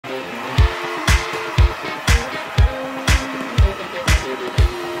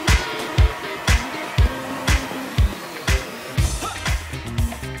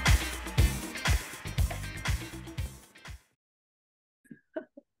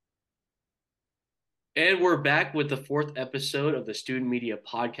And we're back with the fourth episode of the Student Media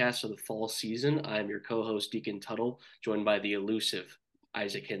Podcast of the fall season. I'm your co-host, Deacon Tuttle, joined by the elusive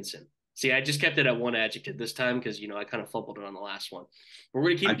Isaac Hinson. See, I just kept it at one adjective this time because I kind of fumbled it on the last one. We're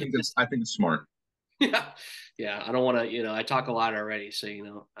going to keep I it think it's consistent. I think it's smart. Yeah, yeah. I don't want to. I talk a lot already, so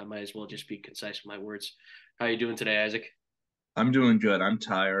I might as well just be concise with my words. How are you doing today, Isaac? I'm doing good. I'm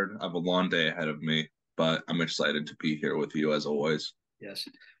tired. I have a long day ahead of me, but I'm excited to be here with you as always. Yes.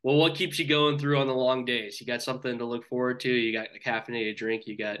 Well, what keeps you going through on the long days? You got something to look forward to. You got a caffeinated drink.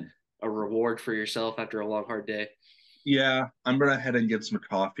 You got a reward for yourself after a long, hard day. Yeah, I'm gonna head and get some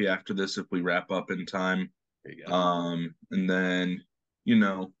coffee after this if we wrap up in time. There you go. And then, you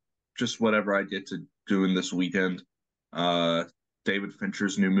know, just whatever I get to do in this weekend. Uh, David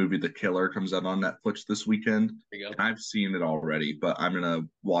Fincher's new movie, The Killer, comes out on Netflix this weekend, There you and go. I've seen it already, but I'm gonna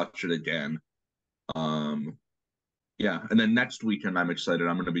watch it again. Um, yeah, and then next weekend I'm excited.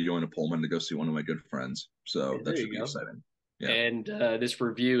 I'm gonna be going to Pullman to go see one of my good friends, so Okay, there that should you be go. exciting. Yeah. And this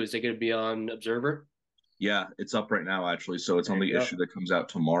review, is it going to be on Observer? Yeah, it's up right now actually. So it's There on you the issue go. that comes out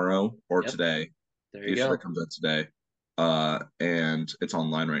tomorrow or Yep. today. There The you issue that go. comes out today. And it's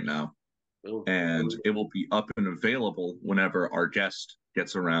online right now. Boom. And it will be up and available whenever our guest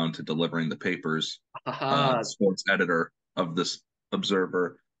gets around to delivering the papers. Haha, Sports editor of this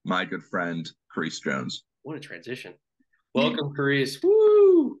Observer, my good friend Charis Jones. what a transition. Welcome, Charis.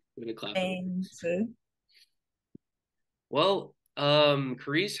 Woo! We're going to clap for me. Thanks. Well,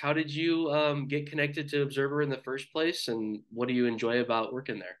 Charis, how did you get connected to Observer in the first place? And what do you enjoy about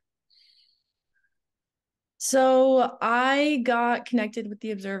working there? So I got connected with the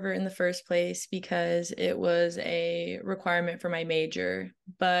Observer in the first place because it was a requirement for my major,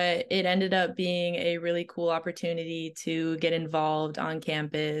 but it ended up being a really cool opportunity to get involved on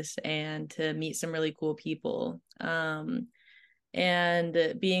campus and to meet some really cool people. And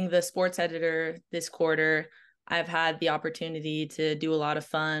being the sports editor this quarter, I've had the opportunity to do a lot of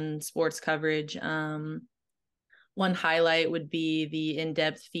fun sports coverage. One highlight would be the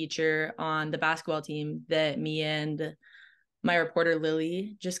in-depth feature on the basketball team that me and my reporter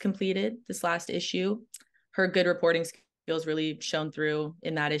Lily just completed this last issue. Her good reporting skills really shone through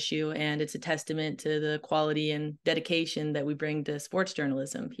in that issue, and it's a testament to the quality and dedication that we bring to sports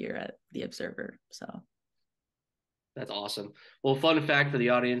journalism here at the Observer. So That's awesome. Well, fun fact for the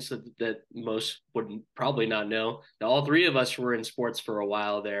audience that most would probably not know that all three of us were in sports for a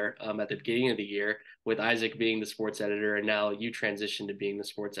while there at the beginning of the year, with Isaac being the sports editor, and now you transitioned to being the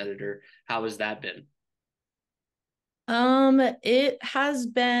sports editor. How has that been? it has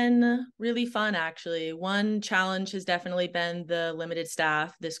been really fun actually. One challenge has definitely been the limited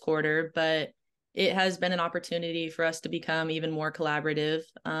staff this quarter, but it has been an opportunity for us to become even more collaborative.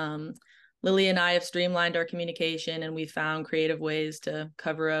 Lily and I have streamlined our communication and we found creative ways to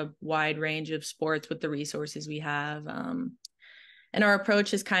cover a wide range of sports with the resources we have. And our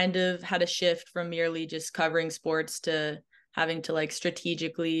approach has kind of had a shift from merely just covering sports to having to like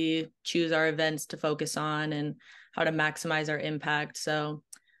strategically choose our events to focus on and how to maximize our impact. So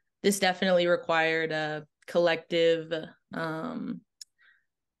this definitely required um,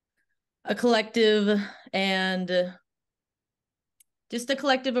 a collective and just a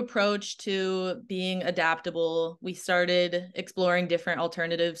collective approach to being adaptable. We started exploring different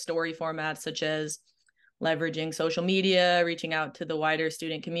alternative story formats, such as leveraging social media, reaching out to the wider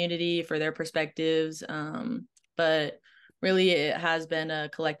student community for their perspectives. But really, it has been a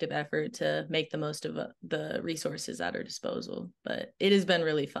collective effort to make the most of the resources at our disposal. But it has been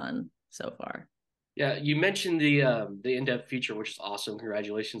really fun so far. Yeah, you mentioned the in-depth feature, which is awesome.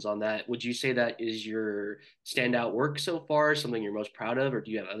 Congratulations on that. Would you say that is your standout work so far, something you're most proud of, or do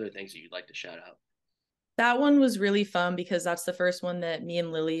you have other things that you'd like to shout out? That one was really fun because that's the first one that me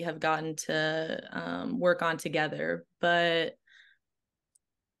and Lily have gotten to work on together. But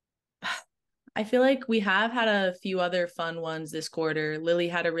I feel like we have had a few other fun ones this quarter. Lily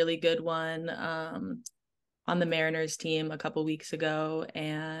had a really good one on the Mariners team a couple weeks ago,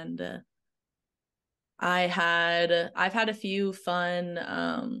 and I've had a few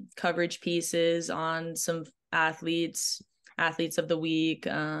fun coverage pieces on some athletes of the week,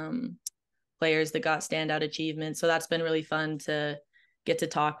 players that got standout achievements. So that's been really fun to get to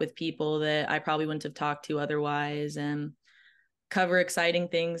talk with people that I probably wouldn't have talked to otherwise and cover exciting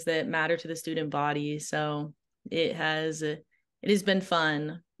things that matter to the student body. So it has been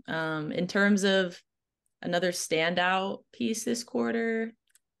fun. In terms of another standout piece this quarter,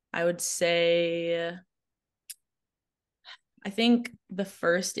 I would say I think the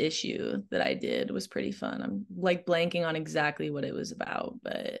first issue that I did was pretty fun. I'm like blanking on exactly what it was about,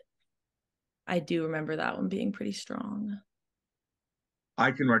 but I do remember that one being pretty strong.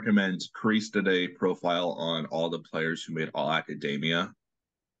 I can recommend Charis did a profile on all the players who made All Academia.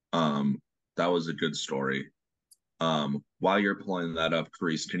 That was a good story. While you're pulling that up,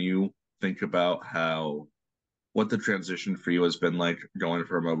 Charis, can you think about what the transition for you has been like going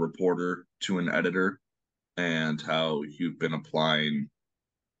from a reporter to an editor and how you've been applying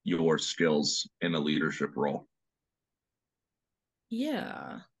your skills in a leadership role?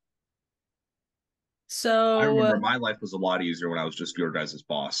 Yeah. I So remember my life was a lot easier when I was just your guys'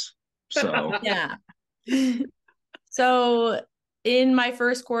 boss. So yeah. So in my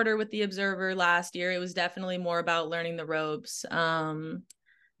first quarter with the Observer last year, it was definitely more about learning the ropes.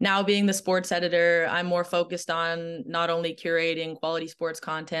 Now being the sports editor, I'm more focused on not only curating quality sports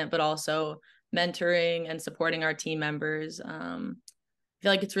content, but also mentoring and supporting our team members. I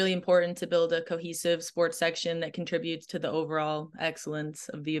feel like it's really important to build a cohesive sports section that contributes to the overall excellence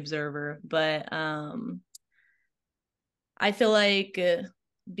of the Observer. But I feel like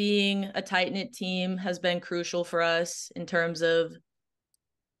being a tight-knit team has been crucial for us in terms of,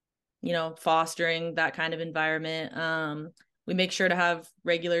 fostering that kind of environment. We make sure to have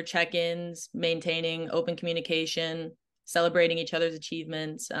regular check-ins, maintaining open communication, celebrating each other's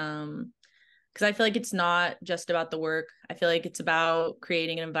achievements. Because I feel like it's not just about the work. I feel like it's about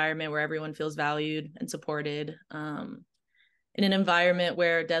creating an environment where everyone feels valued and supported. In an environment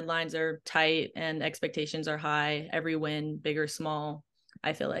where deadlines are tight and expectations are high, every win, big or small,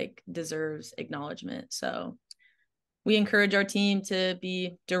 I feel like deserves acknowledgement. So we encourage our team to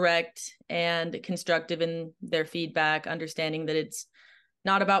be direct and constructive in their feedback, understanding that it's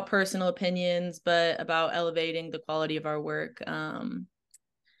not about personal opinions, but about elevating the quality of our work.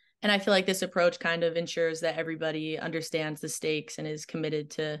 And I feel like this approach kind of ensures that everybody understands the stakes and is committed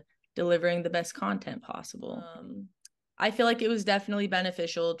to delivering the best content possible. I feel like it was definitely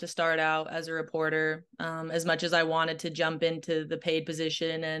beneficial to start out as a reporter. As much as I wanted to jump into the paid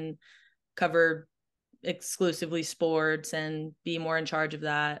position and cover exclusively sports and be more in charge of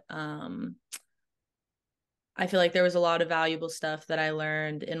that, I feel like there was a lot of valuable stuff that I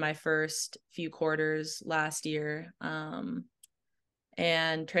learned in my first few quarters last year.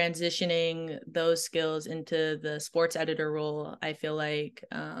 And transitioning those skills into the sports editor role, I feel like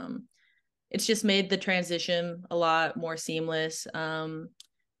it's just made the transition a lot more seamless.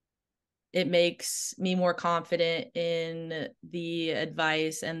 It makes me more confident in the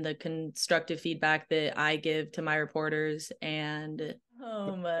advice and the constructive feedback that I give to my reporters. And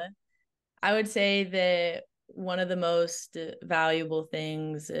I would say that one of the most valuable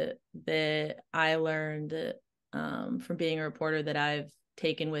things that I learned from being a reporter that I've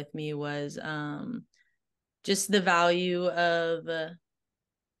taken with me was just the value of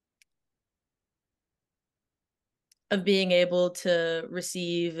being able to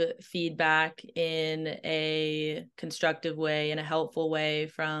receive feedback in a constructive way, in a helpful way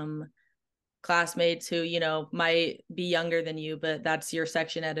from classmates who, might be younger than you, but that's your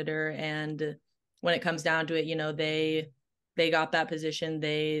section editor. And when it comes down to it, they got that position.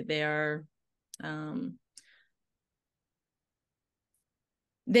 They are,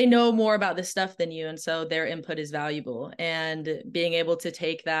 they know more about this stuff than you. And so their input is valuable, and being able to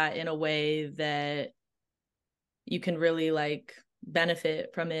take that in a way that you can really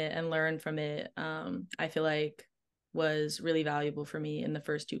benefit from it and learn from it, I feel like was really valuable for me in the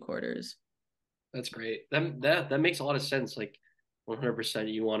first two quarters. That's great. That makes a lot of sense.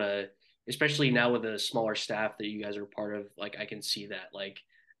 100%. You want to, especially now with a smaller staff that you guys are part of. I can see that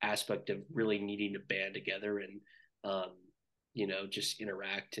aspect of really needing to band together and just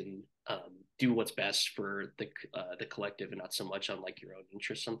interact and do what's best for the collective and not so much on your own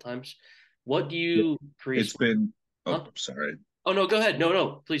interests sometimes. What do you create? It's been, huh? Sorry. Oh no, go ahead.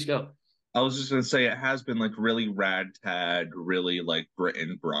 No, please go. I was just gonna say it has been really ragtag, really grit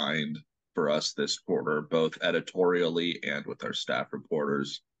and grind for us this quarter, both editorially and with our staff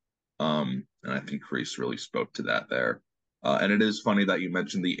reporters. And I think Charis really spoke to that there. And it is funny that you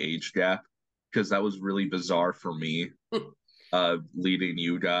mentioned the age gap, because that was really bizarre for me. Leading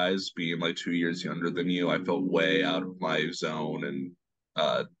you guys, being 2 years younger than you, I felt way out of my zone and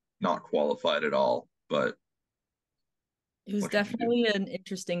not qualified at all. But it was definitely an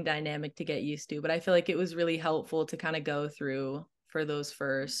interesting dynamic to get used to, but I feel like it was really helpful to kind of go through for those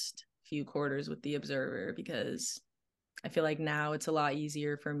first few quarters with the Observer, because I feel like now it's a lot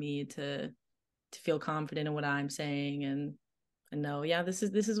easier for me to feel confident in what I'm saying and know, yeah, this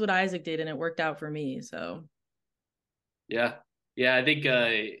is what Isaac did and it worked out for me. So yeah, I think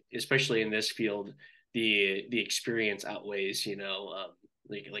especially in this field, the experience outweighs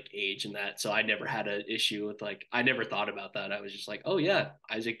age and that. So I never had an issue with I never thought about that. I was just oh yeah,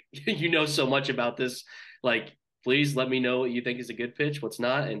 Isaac, you know so much about this. please let me know what you think is a good pitch, what's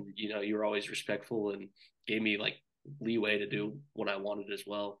not. And, you were always respectful and gave me like leeway to do what I wanted as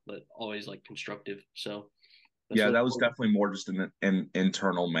well, but always like constructive. So that's Yeah, what that was definitely more just an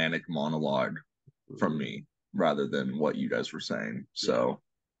internal manic monologue from me rather than what you guys were saying. So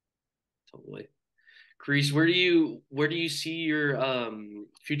totally. Charis, where do you see your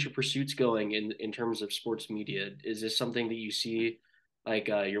future pursuits going in terms of sports media? Is this something that you see like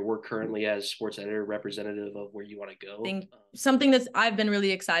your work currently as sports editor representative of where you want to go? Think something that I've been really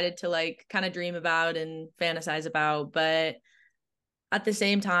excited to like kind of dream about and fantasize about, but at the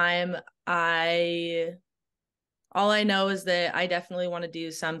same time, all I know is that I definitely want to do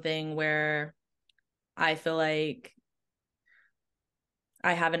something where I feel like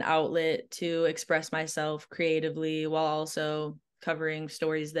I have an outlet to express myself creatively while also covering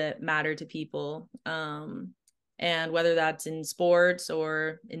stories that matter to people. And whether that's in sports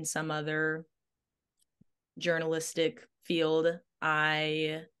or in some other journalistic field,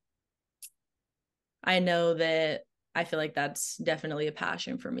 I know that I feel like that's definitely a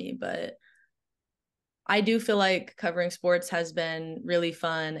passion for me, but I do feel like covering sports has been really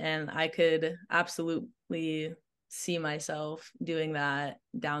fun, and I could absolutely see myself doing that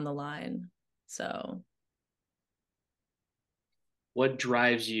down the line. So, What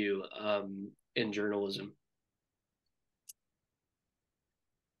drives you in journalism?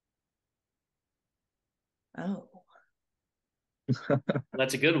 oh,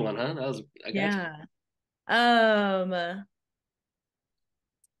 That's a good one, huh? I got you. yeah. Um,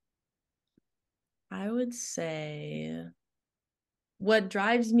 I would say what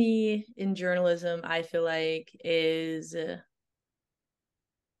drives me in journalism, I feel like, is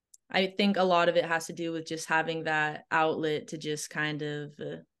I think a lot of it has to do with just having that outlet to just kind of,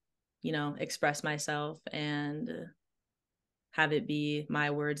 express myself and have it be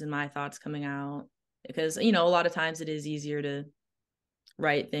my words and my thoughts coming out. Because, a lot of times it is easier to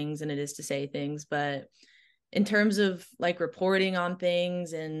write things than it is to say things. But in terms of like reporting on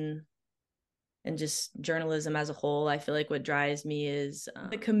things and just journalism as a whole, I feel like what drives me is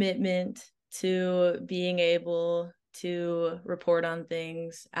the commitment to being able to report on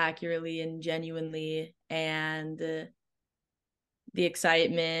things accurately and genuinely, and the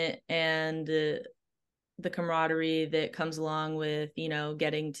excitement and the camaraderie that comes along with,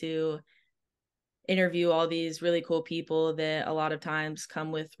 getting to interview all these really cool people that a lot of times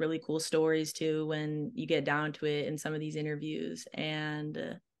come with really cool stories too when you get down to it in some of these interviews.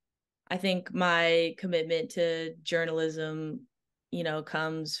 And I think my commitment to journalism,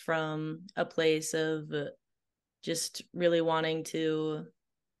 comes from a place of just really wanting to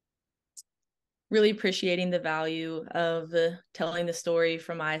really appreciating the value of telling the story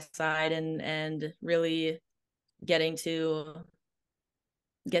from my side, and really getting to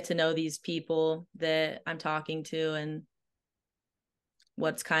get to know these people that I'm talking to and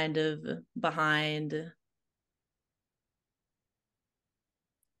what's kind of behind,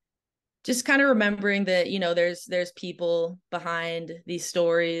 just kind of remembering that, there's people behind these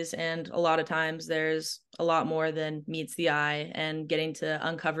stories, and a lot of times there's a lot more than meets the eye, and getting to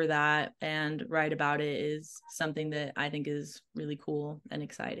uncover that and write about it is something that I think is really cool and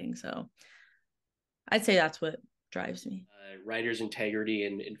exciting. So I'd say that's what drives me. Writer's integrity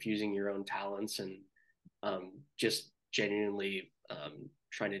and infusing your own talents and just genuinely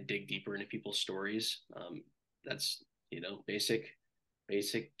trying to dig deeper into people's stories. That's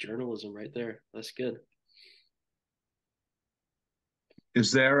basic journalism right there. That's good.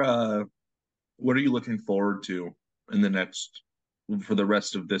 is there what are you looking forward to in the next for the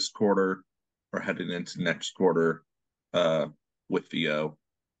rest of this quarter or heading into next quarter uh with VO?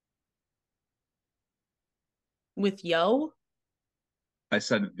 With Yo? I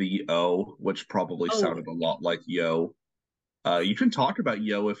said VO, which probably Oh, sounded a lot like yo. You can talk about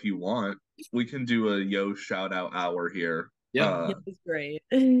yo if you want. We can do a yo shout out hour here. Yeah, it was great.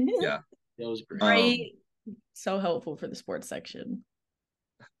 Yeah. that was great. Right. So helpful for the sports section.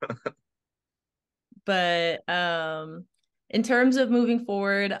 But in terms of moving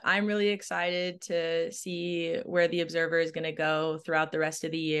forward, I'm really excited to see where the Observer is going to go throughout the rest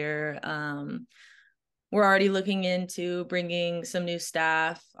of the year. We're already looking into bringing some new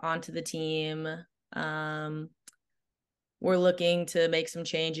staff onto the team. We're looking to make some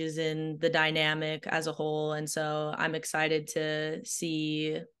changes in the dynamic as a whole. And so I'm excited to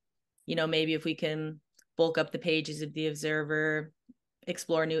see, maybe if we can bulk up the pages of the Observer,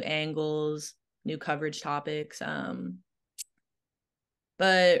 explore new angles, new coverage topics.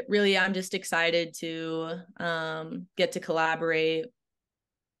 But really, I'm just excited to get to collaborate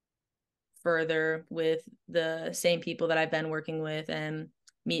further with the same people that I've been working with, and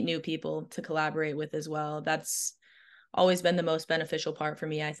meet new people to collaborate with as well. That's always been the most beneficial part for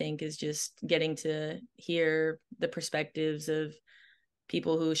me, I think, is just getting to hear the perspectives of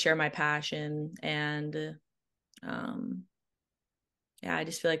people who share my passion. And yeah, I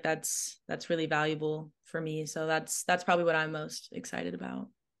just feel like that's really valuable for me. So that's probably what I'm most excited about.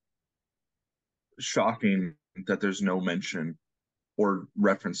 Shocking that there's no mention or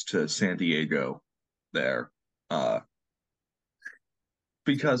reference to San Diego there.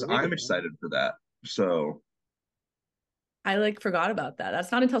 Because I'm excited for that. So I like forgot about that.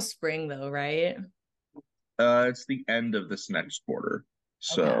 That's not until spring though, right? it's the end of this next quarter.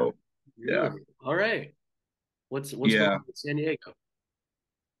 So okay. yeah. Really? All right. What's going Yeah. on with San Diego?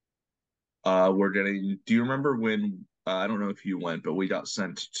 We're getting, do you remember when I don't know if you went, but we got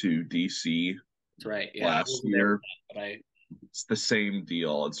sent to DC That's right. Yeah, I last wasn't there for year? that, but It's the same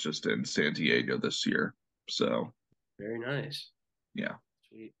deal. It's just in San Diego this year. So very nice. yeah.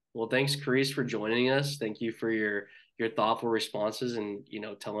 Sweet. Well, thanks, Charis, for joining us. Thank you for your thoughtful responses and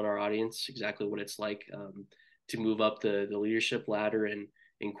telling our audience exactly what it's like to move up the leadership ladder and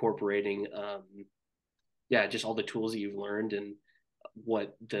incorporating yeah, just all the tools that you've learned and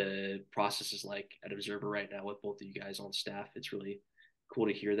what the process is like at Observer right now with both of you guys on staff. It's really cool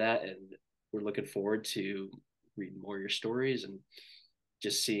to hear that, and we're looking forward to reading more of your stories and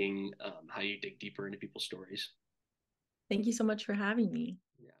just seeing how you dig deeper into people's stories. Thank you so much for having me.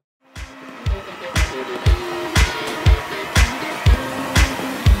 Yeah.